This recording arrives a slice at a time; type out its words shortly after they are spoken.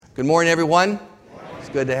Good morning, everyone. It's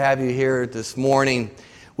good to have you here this morning.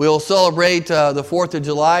 We'll celebrate the 4th of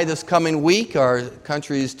July this coming week, our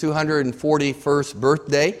country's 241st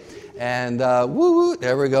birthday. And woo-woo,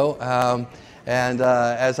 there we go.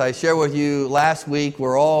 As I shared with you last week,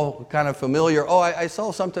 we're all kind of familiar. I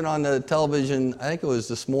saw something on the television, I think it was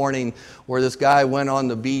this morning, where this guy went on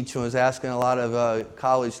the beach and was asking a lot of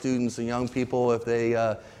college students and young people if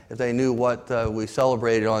they knew what we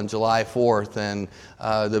celebrated on July 4th. And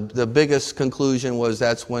the biggest conclusion was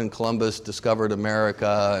that's when Columbus discovered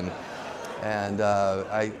America. And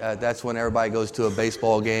that's when everybody goes to a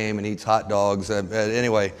baseball game and eats hot dogs.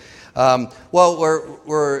 Anyway,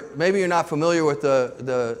 we're maybe you're not familiar with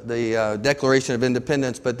the Declaration of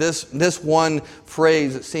Independence, but this one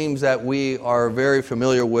phrase, it seems that we are very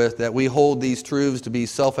familiar with, that we hold these truths to be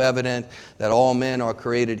self-evident, that all men are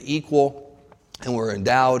created equal, and we're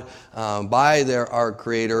endowed by our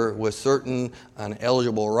Creator with certain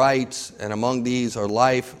unalienable rights, and among these are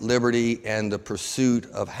life, liberty, and the pursuit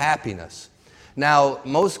of happiness. Now,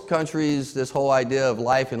 most countries, this whole idea of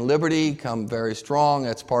life and liberty come very strong.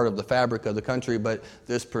 That's part of the fabric of the country, but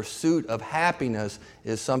this pursuit of happiness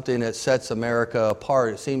is something that sets America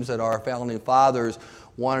apart. It seems that our founding fathers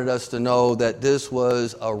wanted us to know that this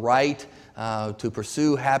was a right. To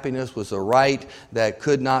pursue happiness was a right that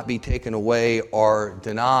could not be taken away or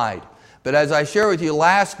denied. But as I shared with you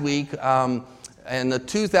last week, in the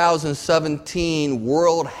 2017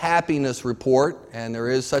 World Happiness Report, and there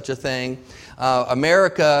is such a thing,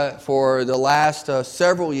 America for the last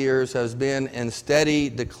several years has been in steady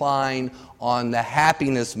decline on the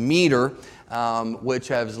happiness meter, which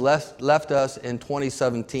has left us in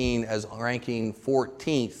 2017 as ranking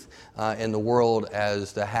 14th in the world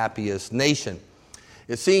as the happiest nation.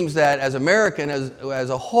 It seems that as Americans, as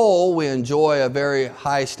a whole, we enjoy a very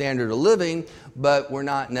high standard of living, but we're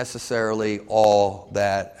not necessarily all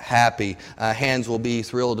that happy. Hans will be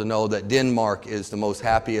thrilled to know that Denmark is the most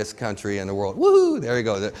happiest country in the world. Woohoo! There you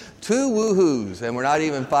go. 2 woohoos, and we're not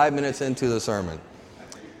even 5 minutes into the sermon.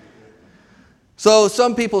 So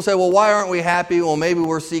some people say, well, why aren't we happy? Well, maybe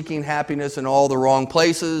we're seeking happiness in all the wrong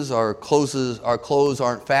places. Our clothes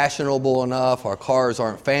aren't fashionable enough. Our cars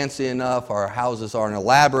aren't fancy enough. Our houses aren't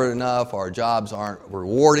elaborate enough. Our jobs aren't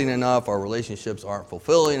rewarding enough. Our relationships aren't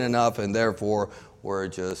fulfilling enough. And therefore, we're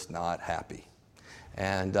just not happy.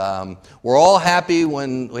 And we're all happy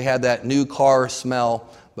when we have that new car smell.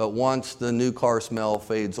 But once the new car smell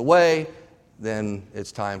fades away, then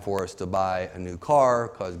it's time for us to buy a new car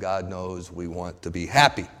because God knows we want to be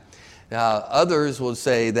happy. Now, others will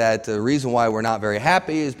say that the reason why we're not very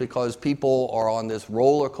happy is because people are on this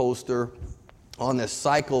roller coaster, on this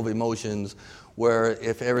cycle of emotions where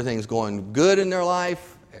if everything's going good in their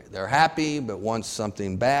life, they're happy, but once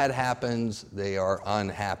something bad happens, they are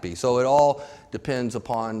unhappy. So it all depends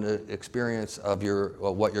upon the experience of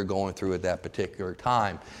what you're going through at that particular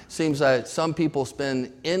time. Seems that some people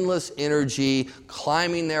spend endless energy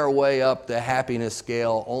climbing their way up the happiness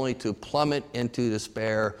scale only to plummet into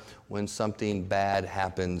despair when something bad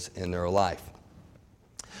happens in their life.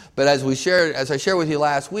 But as I shared with you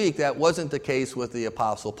last week, that wasn't the case with the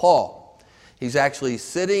Apostle Paul. He's actually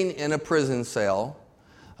sitting in a prison cell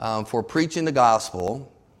for preaching the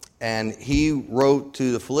gospel, and he wrote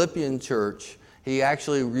to the Philippian church. He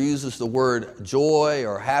actually uses the word joy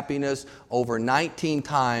or happiness over 19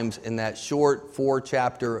 times in that short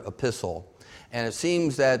 4-chapter epistle. And it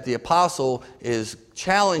seems that the apostle is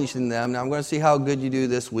challenging them. Now I'm going to see how good you do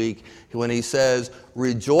this week when he says,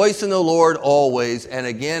 rejoice in the Lord always. And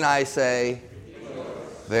again I say, rejoice.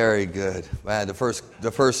 Very good. Man, the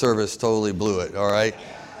first service totally blew it, all right?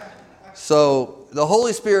 So the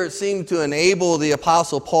Holy Spirit seemed to enable the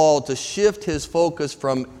Apostle Paul to shift his focus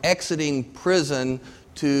from exiting prison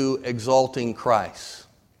to exalting Christ.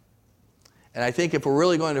 And I think if we're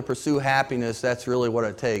really going to pursue happiness, that's really what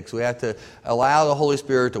it takes. We have to allow the Holy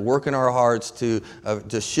Spirit to work in our hearts to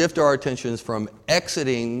shift our attentions from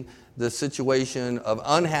exiting the situation of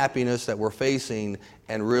unhappiness that we're facing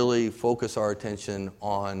and really focus our attention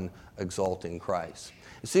on exalting Christ.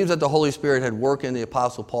 It seems that the Holy Spirit had worked in the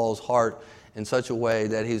Apostle Paul's heart in such a way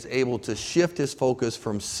that he's able to shift his focus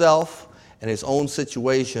from self and his own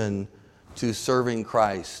situation to serving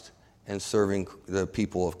Christ and serving the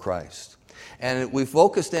people of Christ. And we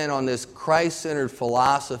focused in on this Christ-centered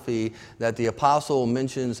philosophy that the apostle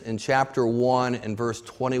mentions in chapter 1 and verse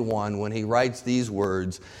 21 when he writes these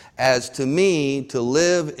words, as to me, to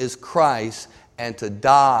live is Christ and to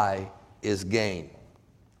die is gain.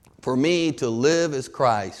 For me, to live is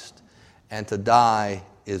Christ and to die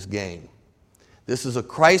is gain. This is a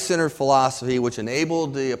Christ-centered philosophy which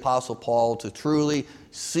enabled the Apostle Paul to truly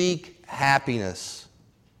seek happiness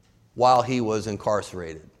while he was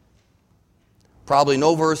incarcerated. Probably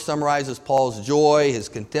no verse summarizes Paul's joy, his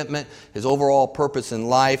contentment, his overall purpose in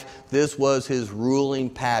life. This was his ruling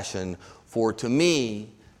passion. For to me,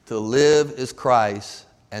 to live is Christ,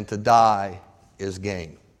 and to die is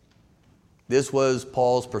gain. This was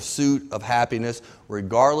Paul's pursuit of happiness,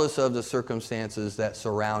 regardless of the circumstances that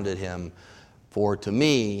surrounded him. For to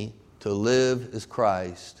me, to live is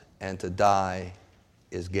Christ, and to die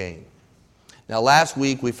is gain. Now, last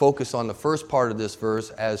week we focused on the first part of this verse,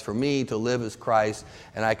 as for me to live is Christ,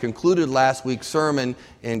 and I concluded last week's sermon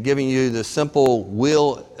in giving you the simple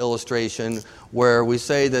wheel illustration where we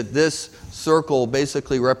say that this circle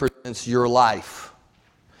basically represents your life.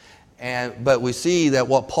 But we see that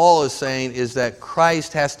what Paul is saying is that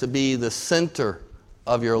Christ has to be the center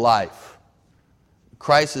of your life.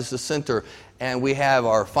 Christ is the center. And we have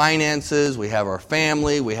our finances, we have our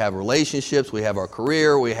family, we have relationships, we have our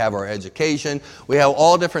career, we have our education. We have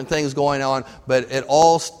all different things going on, but it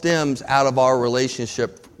all stems out of our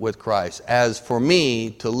relationship with Christ. As for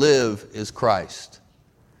me, to live is Christ.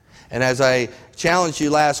 And as I challenged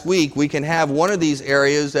you last week, we can have one of these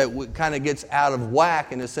areas that kind of gets out of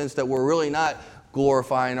whack in the sense that we're really not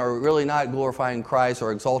glorifying Christ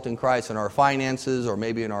or exalting Christ in our finances or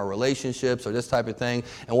maybe in our relationships or this type of thing.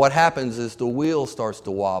 And what happens is the wheel starts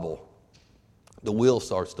to wobble. The wheel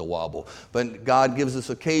starts to wobble. But God gives us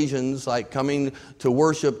occasions like coming to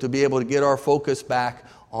worship to be able to get our focus back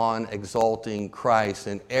on exalting Christ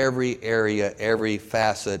in every area, every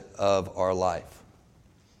facet of our life.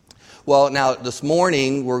 Well, now this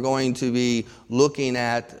morning we're going to be looking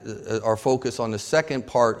at our focus on the second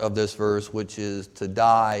part of this verse, which is to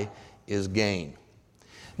die is gain.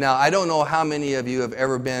 Now, I don't know how many of you have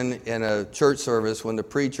ever been in a church service when the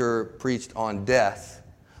preacher preached on death,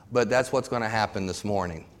 but that's what's going to happen this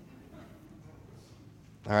morning.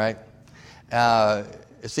 All right?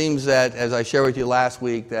 It seems that, as I shared with you last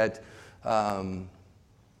week, that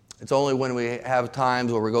it's only when we have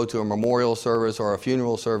times where we go to a memorial service or a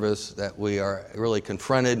funeral service that we are really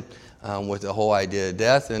confronted with the whole idea of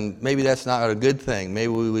death. And maybe that's not a good thing.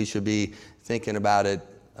 Maybe we should be thinking about it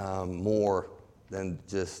more than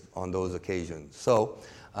just on those occasions. So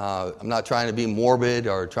I'm not trying to be morbid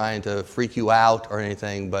or trying to freak you out or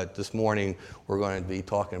anything, but this morning we're going to be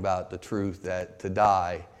talking about the truth that to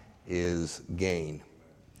die is gain.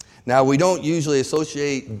 Now, we don't usually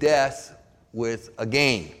associate death with a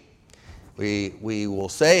gain. We will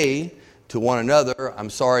say to one another, I'm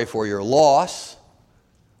sorry for your loss,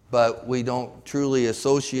 but we don't truly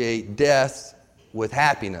associate death with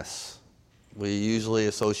happiness. We usually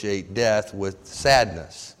associate death with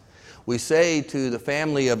sadness. We say to the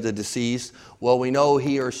family of the deceased, well, we know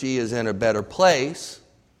he or she is in a better place,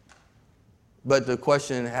 but the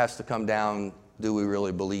question has to come down, do we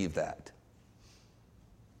really believe that?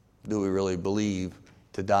 Do we really believe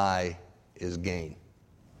to die is gain?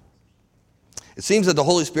 It seems that the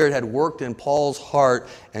Holy Spirit had worked in Paul's heart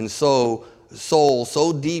and soul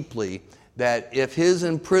so deeply that if his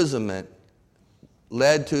imprisonment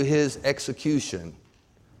led to his execution,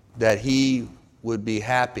 that he would be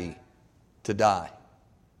happy to die.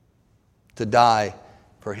 To die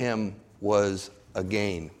for him was a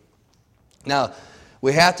gain. Now,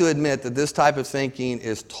 we have to admit that this type of thinking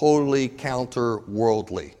is totally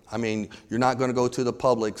counter-worldly. I mean, you're not going to go to the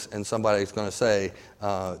Publix and somebody's going to say,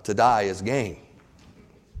 to die is gain.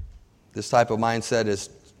 This type of mindset is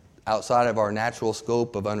outside of our natural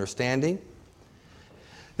scope of understanding.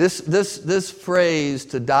 This phrase,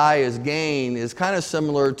 to die is gain, is kind of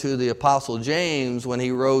similar to the Apostle James when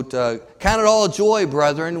he wrote, count it all joy,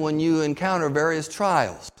 brethren, when you encounter various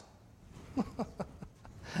trials.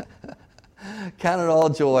 Count it all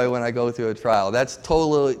joy when I go through a trial. That's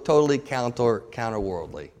totally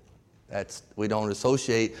counter-worldly. We don't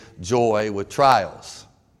associate joy with trials.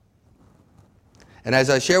 And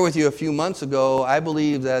as I shared with you a few months ago, I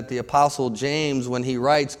believe that the Apostle James, when he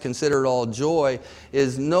writes, consider it all joy,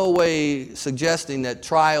 is no way suggesting that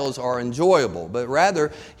trials are enjoyable, but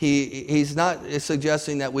rather he's not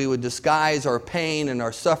suggesting that we would disguise our pain and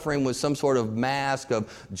our suffering with some sort of mask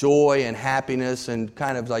of joy and happiness and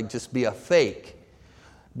kind of like just be a fake.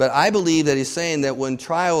 But I believe that he's saying that when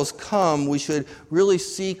trials come, we should really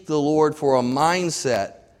seek the Lord for a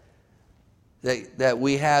mindset that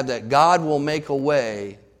we have, that God will make a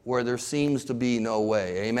way where there seems to be no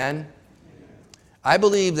way. Amen? I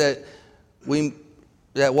believe that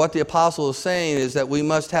what the apostle is saying is that we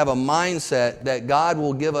must have a mindset that God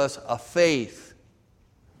will give us a faith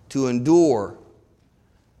to endure,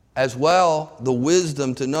 as well the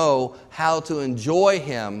wisdom to know how to enjoy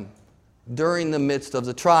Him during the midst of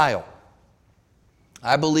the trial.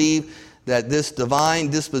 I believe that this divine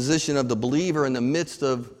disposition of the believer in the midst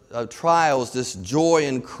of trials, this joy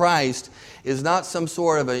in Christ, is not some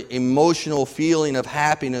sort of an emotional feeling of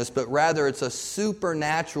happiness, but rather it's a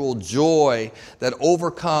supernatural joy that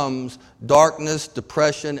overcomes darkness,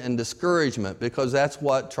 depression, and discouragement, because that's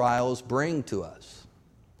what trials bring to us.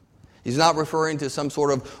 He's not referring to some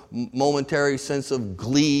sort of momentary sense of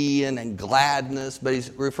glee and gladness, but he's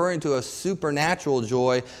referring to a supernatural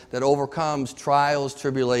joy that overcomes trials,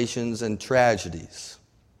 tribulations, and tragedies.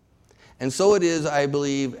 And so it is, I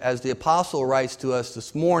believe, as the apostle writes to us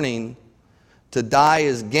this morning, to die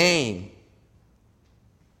is gain.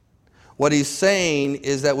 What he's saying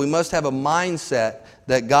is that we must have a mindset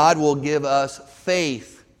that God will give us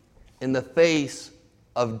faith in the face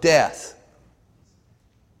of death.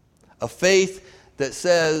 A faith that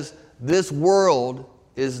says, this world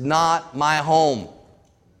is not my home.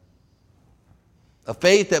 A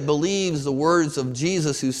faith that believes the words of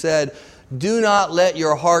Jesus, who said, do not let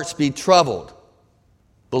your hearts be troubled.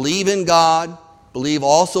 Believe in God, believe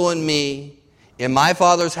also in me. In my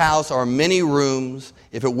Father's house are many rooms.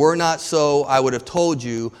 If it were not so, I would have told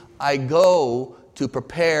you, I go to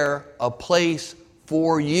prepare a place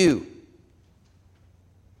for you.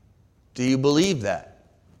 Do you believe that?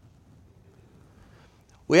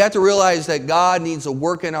 We have to realize that God needs to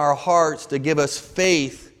work in our hearts to give us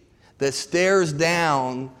faith that stares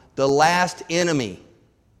down the last enemy,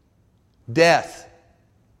 death,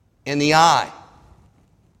 in the eye.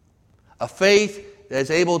 A faith that is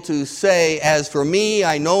able to say, as for me,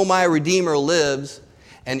 I know my Redeemer lives,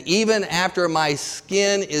 and even after my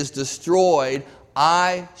skin is destroyed,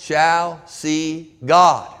 I shall see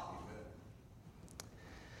God.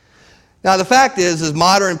 Now, the fact is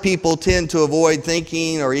modern people tend to avoid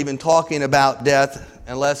thinking or even talking about death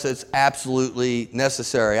unless it's absolutely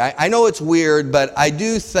necessary. I know it's weird, but I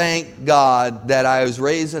do thank God that I was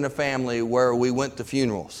raised in a family where we went to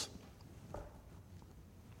funerals.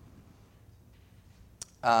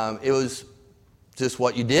 It was just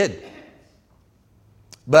what you did.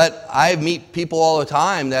 But I meet people all the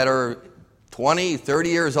time that are 20, 30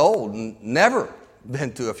 years old and never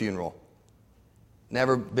been to a funeral,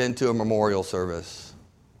 never been to a memorial service.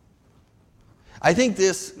 I think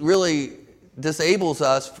this really disables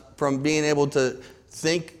us from being able to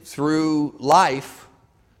think through life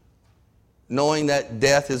knowing that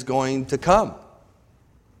death is going to come.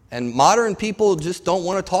 And modern people just don't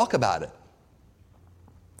want to talk about it.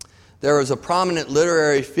 There was a prominent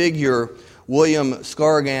literary figure, William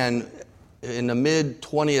Scargan, in the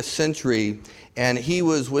mid-20th century, and he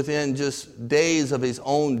was within just days of his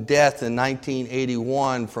own death in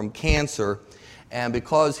 1981 from cancer. And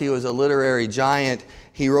because he was a literary giant,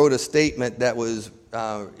 he wrote a statement that was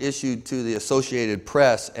issued to the Associated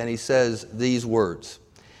Press, and he says these words: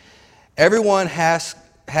 "Everyone has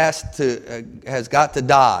got to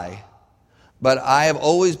die, but I have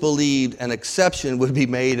always believed an exception would be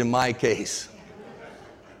made in my case."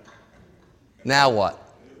 Now what?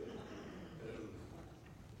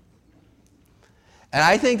 And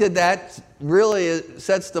I think that really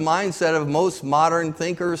sets the mindset of most modern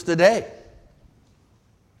thinkers today.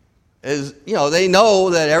 They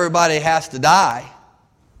know that everybody has to die,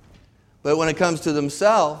 but when it comes to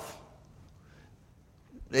themselves,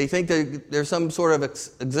 they think there's some sort of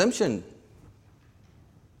exemption.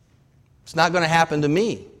 It's not going to happen to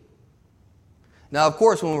me. Now, of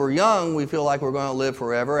course, when we're young, we feel like we're going to live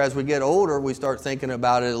forever. As we get older, we start thinking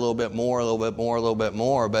about it a little bit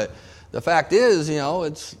more. But the fact is,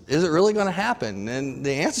 is it really going to happen? And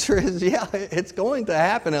the answer is, yeah, it's going to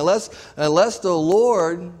happen unless the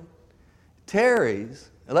Lord tarries,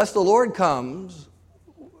 unless the Lord comes.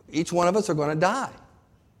 Each one of us are going to die.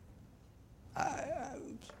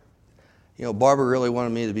 Barbara really wanted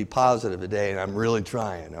me to be positive today, and I'm really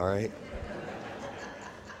trying. All right.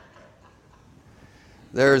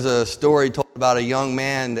 There's a story told about a young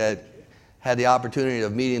man that had the opportunity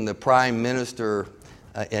of meeting the Prime Minister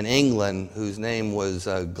in England, whose name was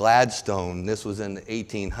Gladstone. This was in the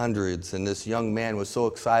 1800s, and this young man was so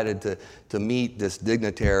excited to meet this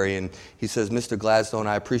dignitary, and he says, "Mr. Gladstone,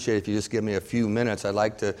 I appreciate if you just give me a few minutes. I'd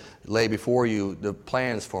like to lay before you the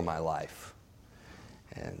plans for my life."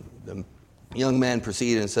 And the young man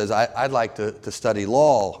proceeded and says, I'd like to study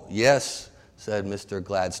law." "Yes," said Mr.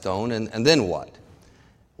 Gladstone, and then what?"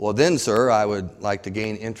 "Well, then, sir, I would like to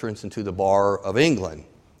gain entrance into the Bar of England."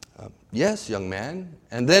 "Yes, young man,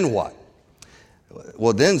 and then what?"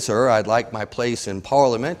 "Well, then, sir, I'd like my place in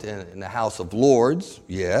Parliament in the House of Lords."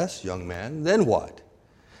 "Yes, young man, then what?"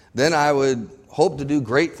 "Then I would hope to do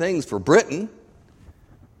great things for Britain."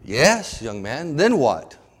 "Yes, young man, then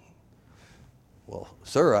what?" "Well,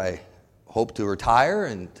 sir, I hope to retire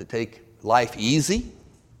and to take life easy?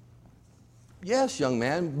 Yes, young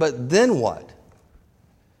man, but then what?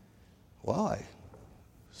 Well, I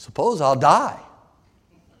suppose I'll die.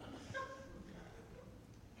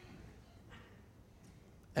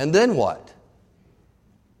 And then what?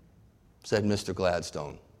 Said Mr.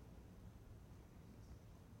 Gladstone.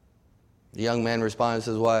 The young man responded and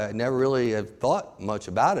says, well, I never really have thought much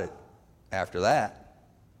about it after that.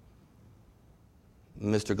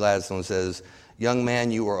 Mr. Gladstone says, young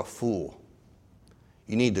man, you are a fool.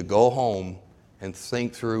 You need to go home and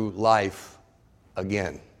think through life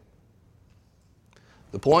again.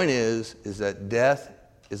 The point is that death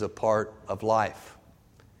is a part of life.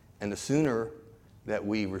 And the sooner that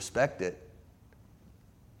we respect it,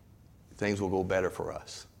 things will go better for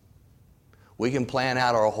us. We can plan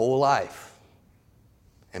out our whole life,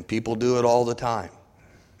 and people do it all the time.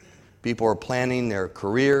 People are planning their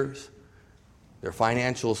careers, their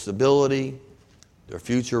financial stability, their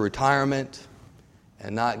future retirement,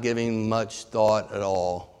 and not giving much thought at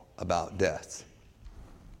all about death.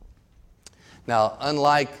 Now,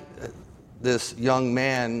 unlike this young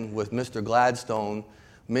man with Mr. Gladstone,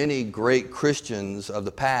 many great Christians of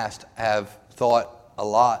the past have thought a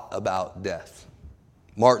lot about death.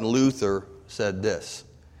 Martin Luther said this,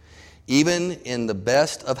 even in the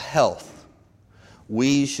best of health,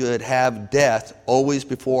 we should have death always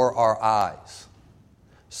before our eyes,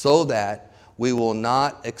 so that we will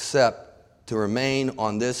not accept to remain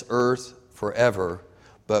on this earth forever,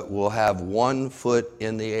 but will have one foot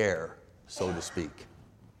in the air, so to speak.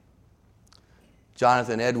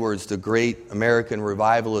 Jonathan Edwards, the great American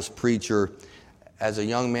revivalist preacher, as a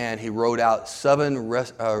young man, he wrote out 7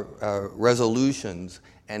 resolutions,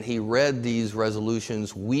 and he read these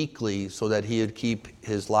resolutions weekly so that he would keep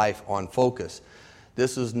his life on focus.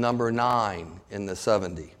 This is number 9 in the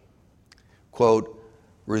 70. Quote,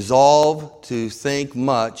 resolve to think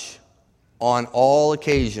much on all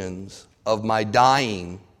occasions of my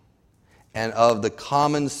dying and of the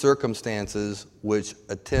common circumstances which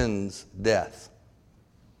attends death.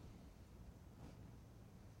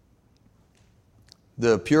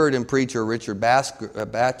 The Puritan preacher Richard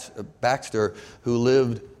Baxter, who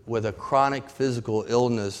lived with a chronic physical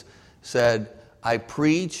illness, said, I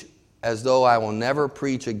preach as though I will never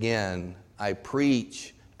preach again. I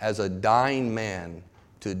preach as a dying man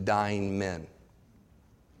to dying men.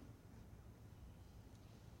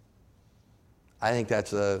 I think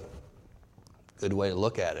that's a good way to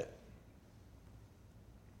look at it.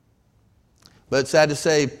 But it's sad to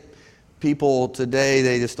say, people today,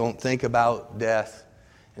 they just don't think about death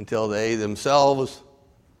until they themselves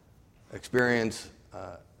experience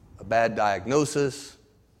a bad diagnosis,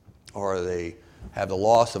 or they have the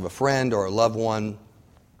loss of a friend or a loved one.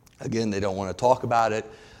 Again, they don't want to talk about it.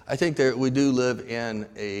 I think that we do live in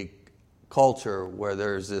a culture where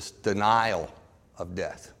there's this denial of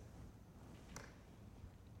death.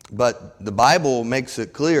 But the Bible makes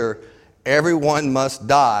it clear everyone must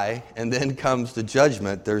die, and then comes the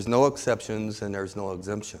judgment. There's no exceptions and there's no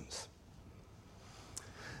exemptions.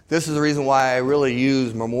 This is the reason why I really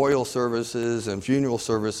use memorial services and funeral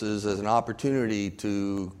services as an opportunity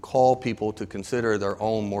to call people to consider their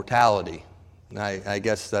own mortality. And I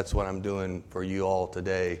guess that's what I'm doing for you all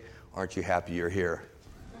today. Aren't you happy you're here?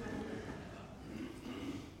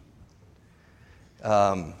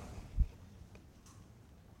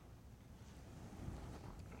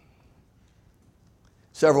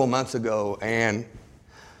 Several months ago, Anne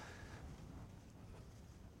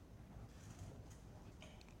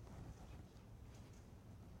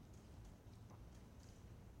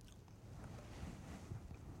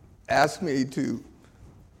asked me to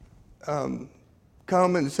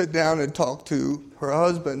come and sit down and talk to her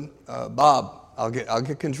husband, Bob. I'll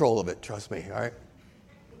get control of it, trust me, all right?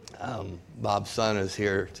 Bob's son is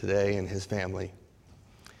here today and his family.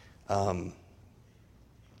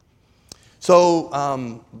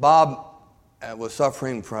 So Bob was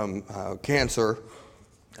suffering from cancer.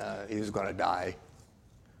 He was going to die.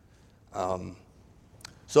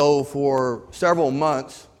 So for several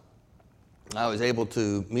months, I was able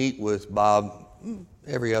to meet with Bob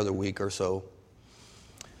every other week or so.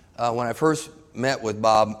 When I first met with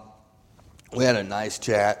Bob, we had a nice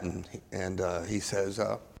chat, and he says,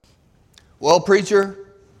 well,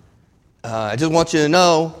 preacher, I just want you to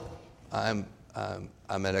know I'm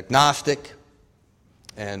an agnostic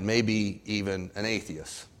and maybe even an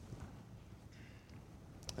atheist.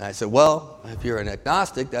 And I said, well, if you're an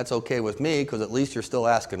agnostic, that's okay with me, because at least you're still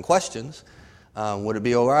asking questions. Would it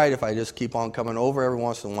be all right if I just keep on coming over every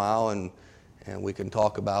once in a while and we can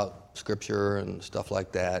talk about Scripture and stuff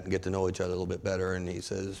like that and get to know each other a little bit better? And he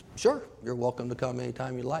says, sure, you're welcome to come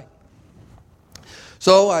anytime you like.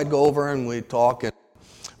 So I'd go over and we'd talk, and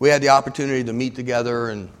we had the opportunity to meet together,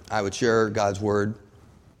 and I would share God's Word.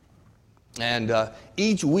 And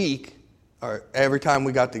each week, or every time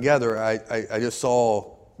we got together, I just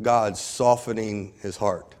saw God softening his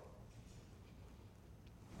heart.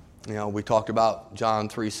 You know, we talked about John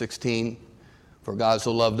 3:16, for God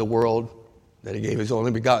so loved the world that he gave his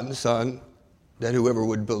only begotten Son, that whoever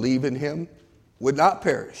would believe in him would not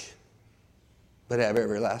perish, but have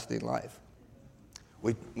everlasting life.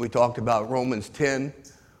 We talked about Romans 10,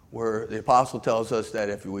 where the apostle tells us that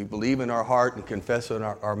if we believe in our heart and confess in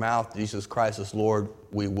our mouth Jesus Christ is Lord,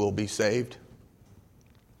 we will be saved.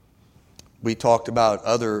 We talked about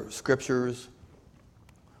other scriptures.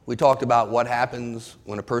 We talked about what happens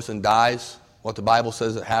when a person dies, what the Bible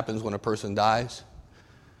says that happens when a person dies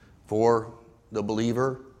for the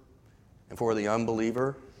believer and for the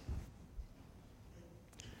unbeliever.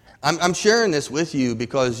 I'm sharing this with you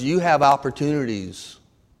because you have opportunities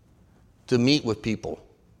to meet with people,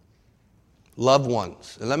 loved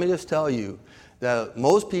ones. And let me just tell you that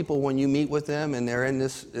most people, when you meet with them and they're in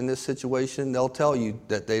this situation, they'll tell you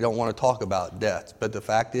that they don't want to talk about death. But the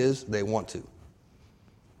fact is, they want to.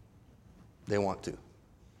 They want to.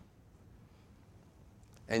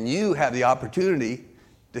 And you have the opportunity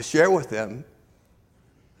to share with them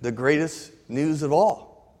the greatest news of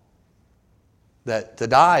all, that to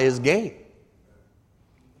die is gain.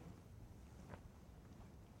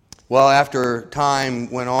 Well, after time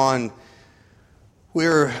went on, we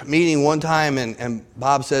were meeting one time, and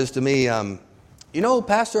Bob says to me, you know,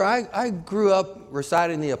 Pastor, I grew up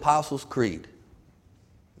reciting the Apostles' Creed.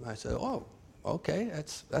 And I said, oh, okay,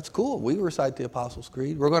 that's cool. We recite the Apostles'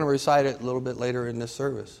 Creed. We're going to recite it a little bit later in this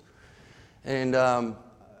service. And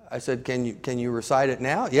I said, can you recite it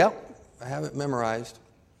now? Yep, I have it memorized.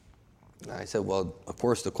 And I said, well, of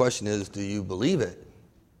course, the question is, do you believe it?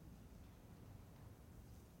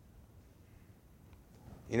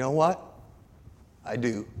 You know what? I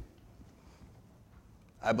do.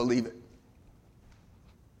 I believe it.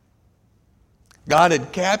 God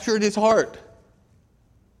had captured his heart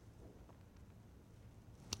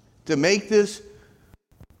to make this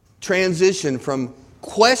transition from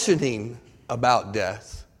questioning about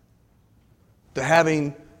death to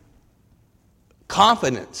having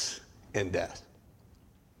confidence in death.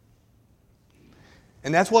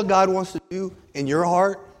 And that's what God wants to do in your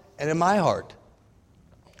heart and in my heart.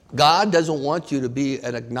 God doesn't want you to be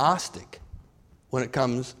an agnostic when it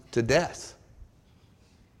comes to death.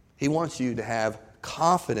 He wants you to have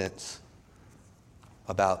confidence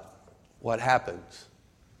about what happens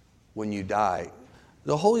when you die.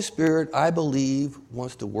 The Holy Spirit, I believe,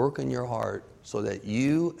 wants to work in your heart so that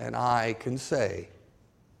you and I can say,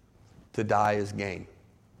 to die is gain.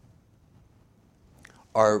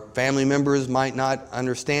 Our family members might not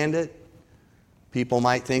understand it. People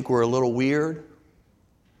might think we're a little weird.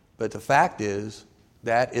 But the fact is,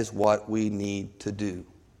 that is what we need to do.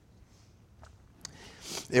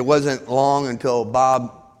 It wasn't long until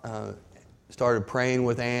Bob started praying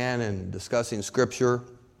with Ann and discussing Scripture.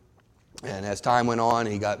 And as time went on,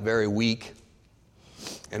 he got very weak.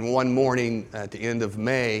 And one morning at the end of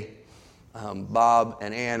May, Bob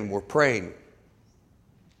and Ann were praying.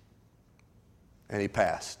 And he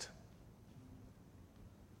passed.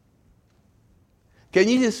 Can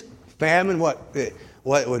you just fathom what it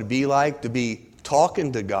would be like to be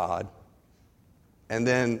talking to God and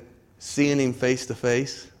then seeing him face to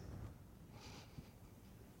face?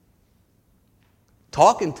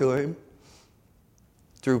 Talking to him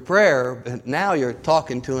through prayer, but now you're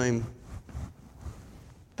talking to him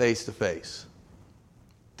face to face.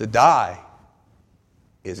 To die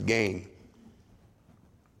is gain.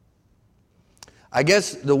 I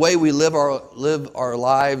guess the way we live our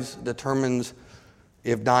lives determines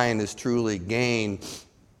if dying is truly gain.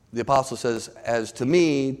 The apostle says, as to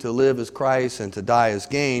me, to live is Christ and to die is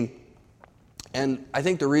gain. And I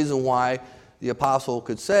think the reason why the apostle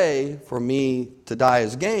could say, for me to die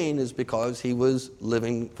is gain, is because he was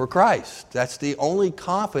living for Christ. That's the only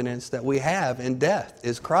confidence that we have in death,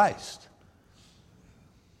 is Christ.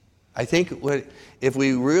 I think if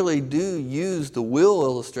we really do use the will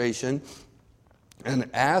illustration and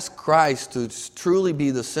ask Christ to truly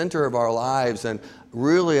be the center of our lives and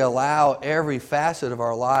really allow every facet of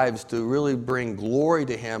our lives to really bring glory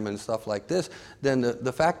to him and stuff like this, then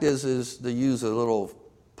the fact is to use a little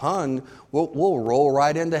pun, we'll roll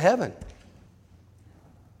right into heaven.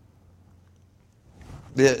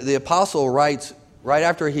 The apostle writes, right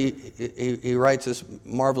after he writes this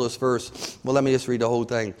marvelous verse, well, let me just read the whole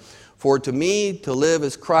thing. For to me to live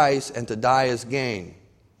is Christ and to die is gain.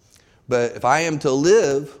 But if I am to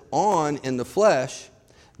live on in the flesh,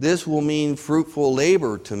 This will mean fruitful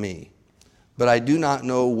labor to me, but I do not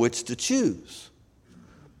know which to choose.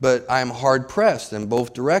 But I am hard-pressed in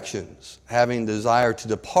both directions, having desire to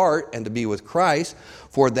depart and to be with Christ,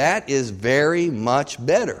 for that is very much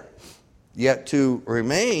better. Yet to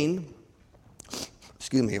remain,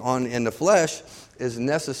 in the flesh is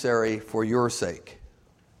necessary for your sake.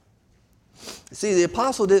 See, the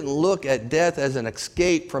apostle didn't look at death as an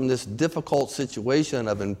escape from this difficult situation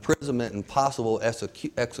of imprisonment and possible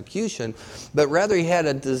execution, but rather he had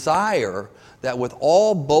a desire that with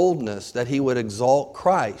all boldness that he would exalt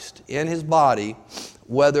Christ in his body,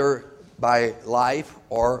 whether by life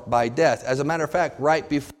or by death. As a matter of fact, right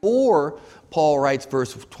before Paul writes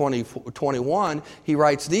verse 21, he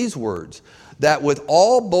writes these words, that with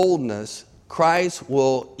all boldness Christ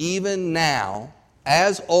will even now,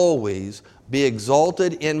 as always, be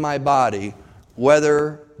exalted in my body,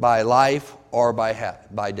 whether by life or by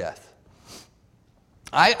death.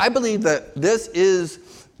 I believe that this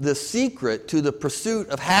is the secret to the pursuit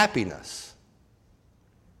of happiness.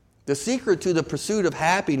 The secret to the pursuit of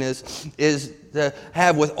happiness is to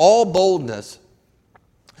have with all boldness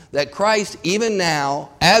that Christ, even now,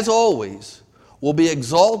 as always, will be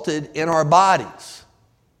exalted in our bodies,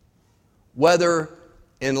 whether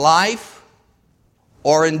in life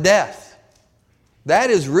or in death.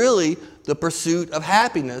 That is really the pursuit of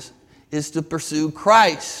happiness, is to pursue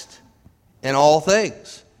Christ in all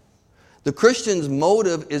things. The Christian's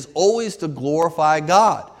motive is always to glorify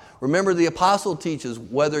God. Remember, the apostle teaches,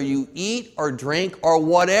 whether you eat or drink or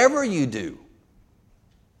whatever you do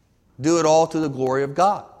it all to the glory of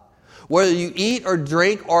God. Whether you eat or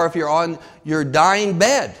drink or if you're on your dying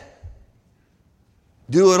bed,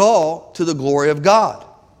 do it all to the glory of God.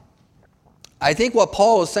 I think what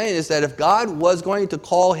Paul is saying is that if God was going to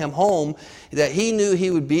call him home, that he knew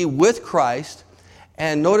he would be with Christ.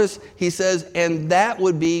 And notice he says, and that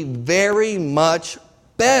would be very much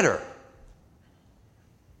better.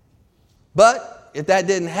 But if that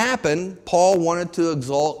didn't happen, Paul wanted to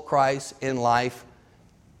exalt Christ in life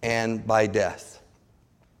and by death.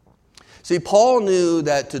 See, Paul knew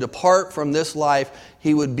that to depart from this life,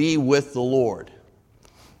 he would be with the Lord.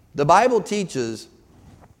 The Bible teaches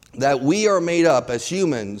that we are made up as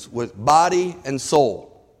humans with body and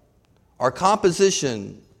soul. Our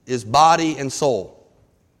composition is body and soul.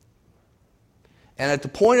 And at the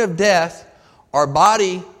point of death, our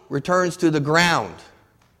body returns to the ground,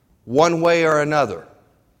 one way or another.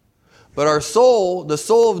 But our soul, the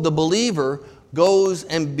soul of the believer, goes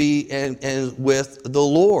and with the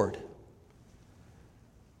Lord.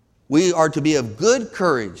 We are to be of good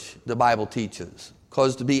courage, the Bible teaches,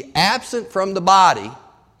 because to be absent from the body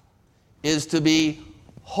is to be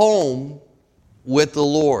home with the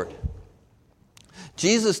Lord.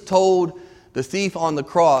 Jesus told the thief on the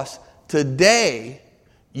cross, today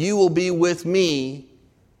you will be with me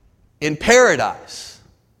in paradise.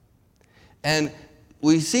 And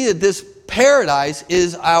we see that this paradise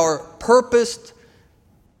is our purposed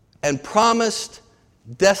and promised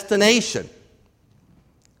destination.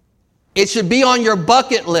 It should be on your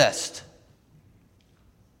bucket list.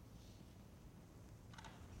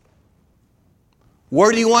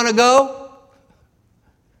 Where do you want to go?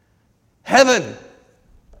 Heaven.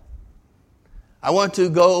 I want to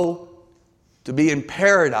go to be in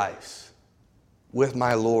paradise with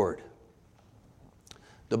my Lord.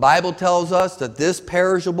 The Bible tells us that this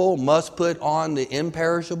perishable must put on the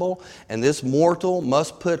imperishable, and this mortal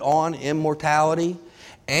must put on immortality.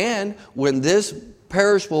 And when this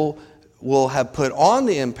perishable will have put on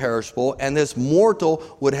the imperishable, and this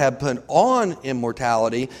mortal would have put on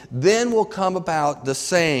immortality, then will come about the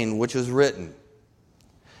saying which is written,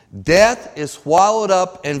 death is swallowed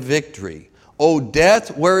up in victory. O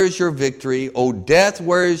death, where is your victory? O death,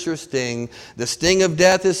 where is your sting? The sting of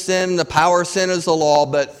death is sin, the power of sin is the law,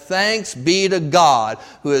 but thanks be to God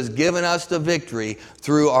who has given us the victory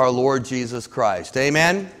through our Lord Jesus Christ.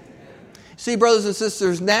 Amen? See, brothers and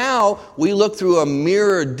sisters, now we look through a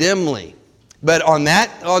mirror dimly. But on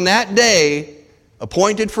that day,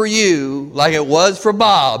 appointed for you, like it was for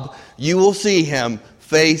Bob, you will see him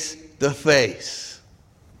face to face.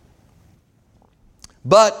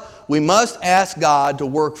 But we must ask God to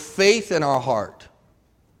work faith in our heart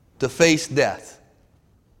to face death.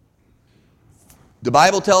 The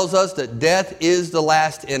Bible tells us that death is the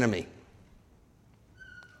last enemy.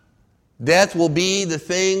 Death will be the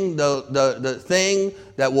thing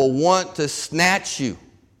that will want to snatch you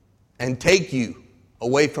and take you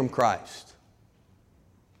away from Christ.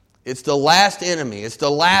 It's the last enemy. It's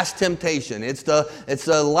the last temptation. It's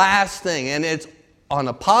the last thing. And it's on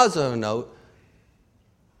a positive note,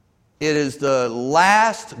 It is the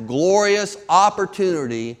last glorious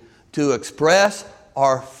opportunity to express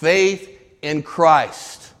our faith in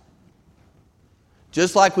Christ.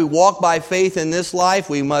 Just like we walk by faith in this life,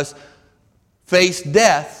 we must face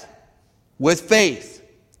death with faith.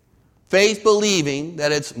 Faith believing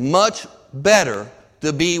that it's much better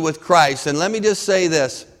to be with Christ. And let me just say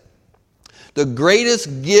this. The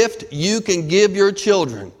greatest gift you can give your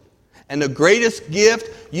children and the greatest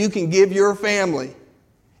gift you can give your family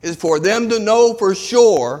is for them to know for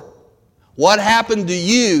sure what happened to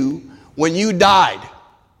you when you died.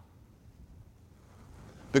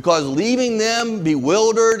 Because leaving them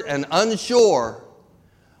bewildered and unsure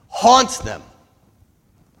haunts them.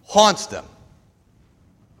 Haunts them.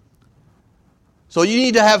 So you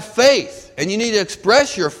need to have faith, and you need to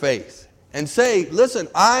express your faith and say, listen,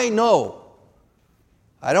 I know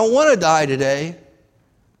I don't want to die today,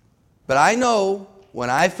 but I know when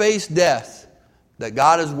I face death that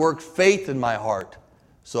God has worked faith in my heart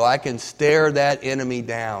so I can stare that enemy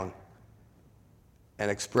down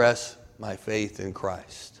and express my faith in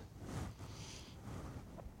Christ.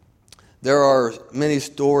 There are many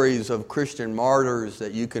stories of Christian martyrs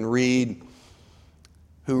that you can read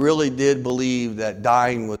who really did believe that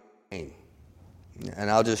dying was pain.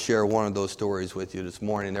 And I'll just share one of those stories with you this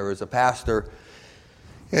morning. There was a pastor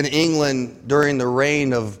in England during the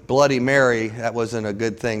reign of Bloody Mary. That wasn't a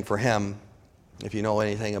good thing for him. If you know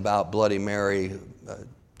anything about Bloody Mary,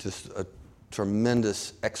 just a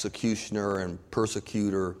tremendous executioner and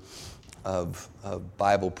persecutor of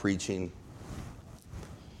Bible preaching.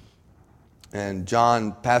 And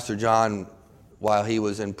Pastor John, while he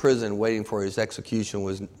was in prison waiting for his execution,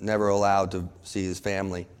 was never allowed to see his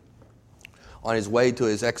family. On his way to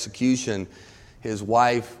his execution, his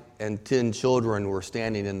wife and 10 children were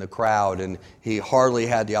standing in the crowd, and he hardly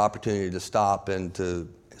had the opportunity to stop and to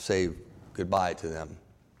say goodbye to them.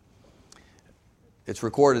 It's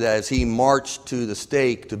recorded that as he marched to the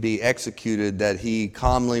stake to be executed, that he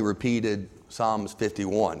calmly repeated Psalms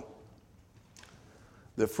 51.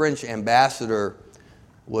 The French ambassador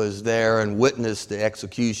was there and witnessed the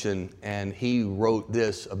execution, and he wrote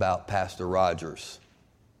this about Pastor Rogers.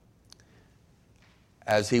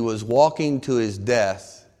 As he was walking to his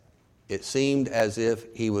death, it seemed as if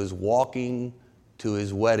he was walking to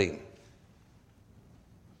his wedding.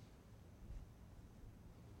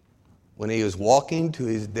 When he was walking to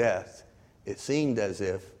his death, it seemed as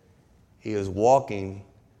if he was walking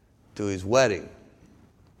to his wedding.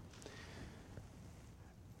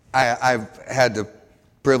 I've had the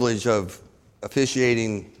privilege of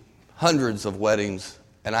officiating hundreds of weddings,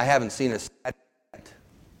 and I haven't seen a sad yet.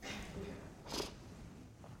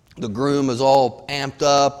 The groom is all amped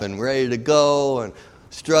up and ready to go and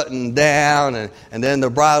strutting down, and then the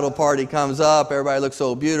bridal party comes up. Everybody looks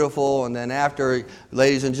so beautiful, and then after,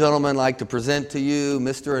 ladies and gentlemen, I'd like to present to you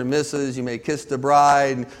Mr. and Mrs. You may kiss the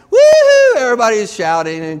bride. And woo-hoo! Everybody's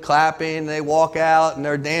shouting and clapping. And they walk out and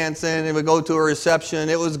they're dancing. And we go to a reception.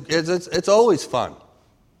 It's always fun.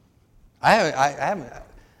 I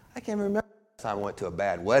can't remember the time I went to a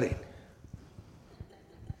bad wedding.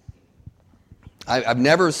 I've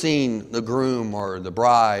never seen the groom or the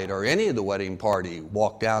bride or any of the wedding party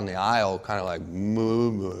walk down the aisle kind of like,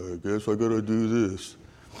 I guess I gotta do this.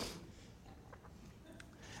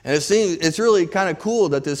 And it's really kind of cool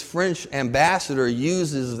that this French ambassador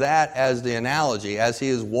uses that as the analogy. As he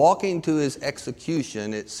is walking to his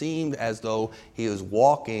execution, it seemed as though he was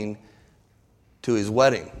walking to his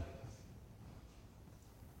wedding.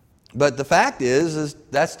 But the fact is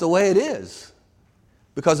that's the way it is.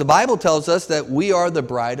 Because the Bible tells us that we are the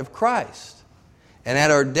bride of Christ. And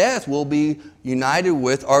at our death, we'll be united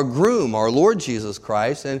with our groom, our Lord Jesus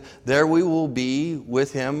Christ, and there we will be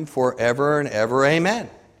with him forever and ever. Amen.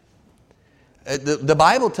 The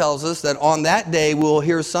Bible tells us that on that day we'll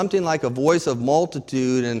hear something like a voice of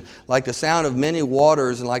multitude and like the sound of many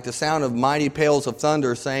waters and like the sound of mighty peals of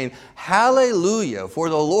thunder saying, Hallelujah, for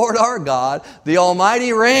the Lord our God, the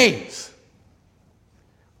Almighty reigns.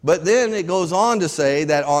 But then it goes on to say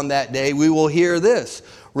that on that day we will hear this.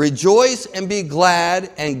 Rejoice and be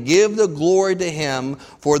glad and give the glory to him,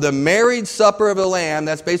 for the marriage supper of the Lamb,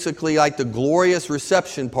 that's basically like the glorious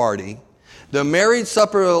reception party. The marriage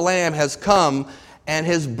supper of the Lamb has come, and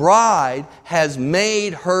his bride has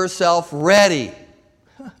made herself ready.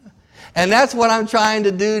 And that's what I'm trying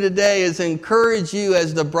to do today, is encourage you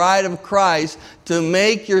as the bride of Christ to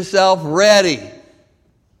make yourself ready.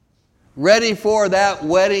 Ready for that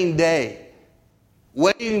wedding day.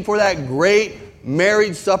 Waiting for that great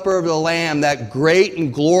marriage supper of the Lamb, that great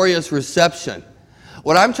and glorious reception.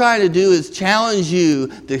 What I'm trying to do is challenge you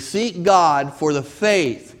to seek God for the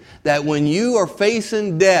faith that when you are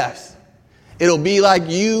facing death, It'll be like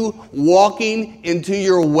you walking into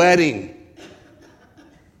your wedding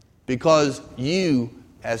because you,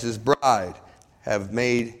 as his bride, have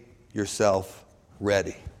made yourself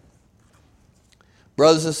ready.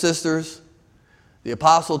 Brothers and sisters, the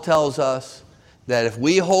apostle tells us that if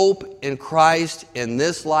we hope in Christ in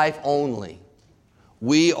this life only,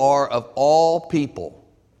 we are of all people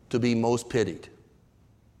to be most pitied.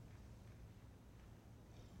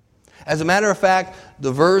 As a matter of fact,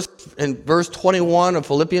 the verse in verse 21 of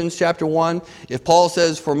Philippians chapter 1, if Paul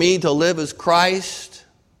says, "For me to live is Christ,"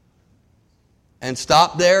 and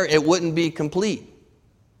stop there, it wouldn't be complete.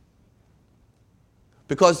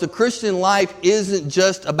 Because the Christian life isn't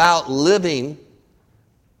just about living.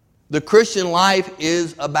 The Christian life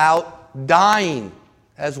is about dying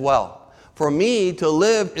as well. For me to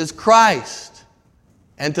live is Christ,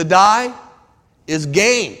 and to die is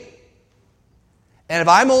gain. And if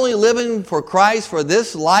I'm only living for Christ for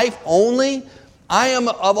this life only, I am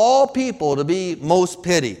of all people to be most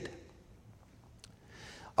pitied.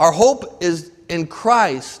 Our hope is in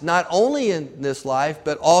Christ, not only in this life,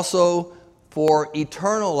 but also for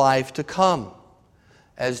eternal life to come.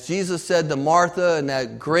 As Jesus said to Martha in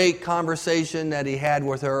that great conversation that he had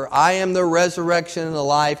with her, "I am the resurrection and the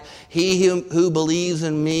life. He who believes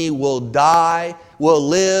in me will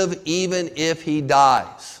live even if he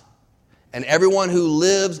dies. And everyone who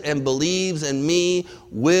lives and believes in me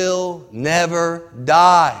will never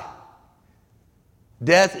die."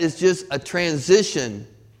 Death is just a transition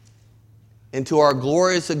into our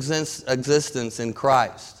glorious existence in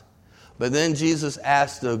Christ. But then Jesus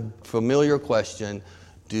asked the familiar question,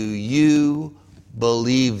 do you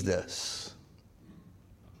believe this?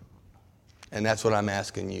 And that's what I'm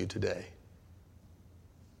asking you today.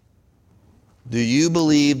 Do you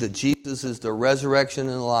believe that Jesus is the resurrection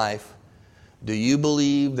and life? Do you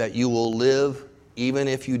believe that you will live even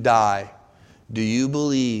if you die? Do you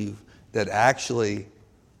believe that actually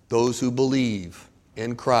those who believe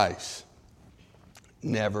in Christ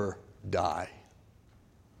never die?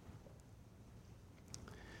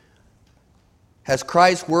 Has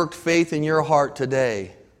Christ worked faith in your heart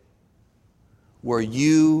today where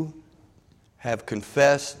you have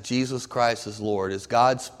confessed Jesus Christ as Lord? Is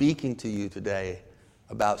God speaking to you today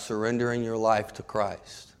about surrendering your life to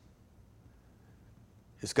Christ?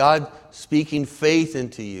 Is God speaking faith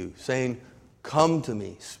into you, saying, "Come to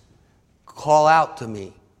me, call out to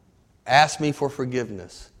me, ask me for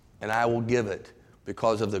forgiveness, and I will give it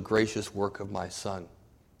because of the gracious work of my Son"?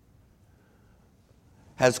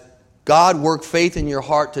 Has God worked faith in your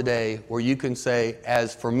heart today where you can say,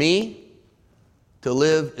 "As for me, to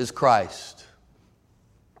live is Christ.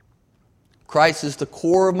 Christ is the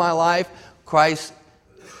core of my life. Christ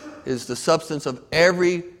is the substance of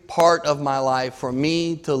every part of my life. For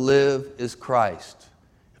me to live is Christ."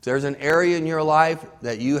 If there's an area in your life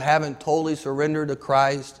that you haven't totally surrendered to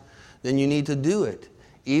Christ, then you need to do it,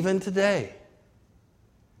 even today.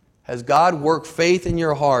 Has God worked faith in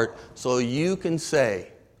your heart so you can say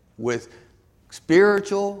with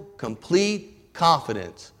spiritual, complete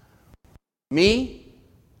confidence, "Me,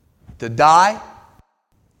 to die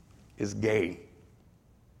is gain"?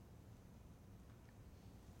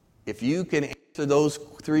 If you can answer those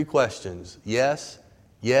three questions, yes,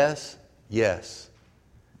 yes, yes,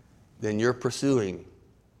 then you're pursuing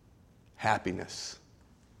happiness.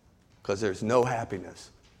 Because there's no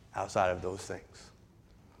happiness outside of those things.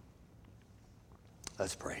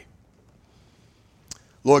 Let's pray.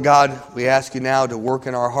 Lord God, we ask you now to work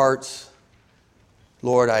in our hearts.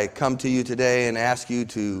 Lord, I come to you today and ask you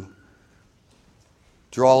to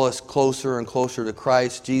draw us closer and closer to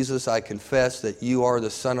Christ. Jesus, I confess that you are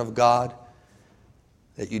the Son of God,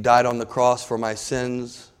 that you died on the cross for my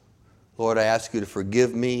sins. Lord, I ask you to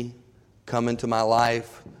forgive me, come into my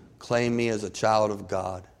life, claim me as a child of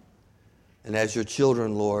God. And as your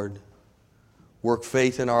children, Lord, work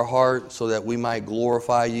faith in our heart so that we might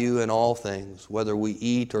glorify you in all things, whether we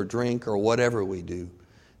eat or drink or whatever we do,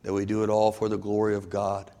 that we do it all for the glory of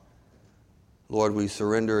God. Lord, we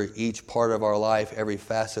surrender each part of our life, every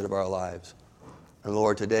facet of our lives. And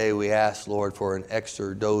Lord, today we ask, Lord, for an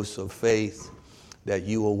extra dose of faith that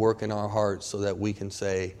you will work in our hearts so that we can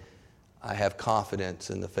say, "I have confidence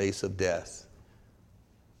in the face of death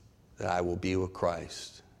that I will be with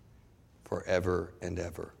Christ forever and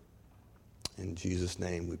ever." In Jesus'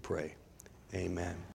 name we pray. Amen.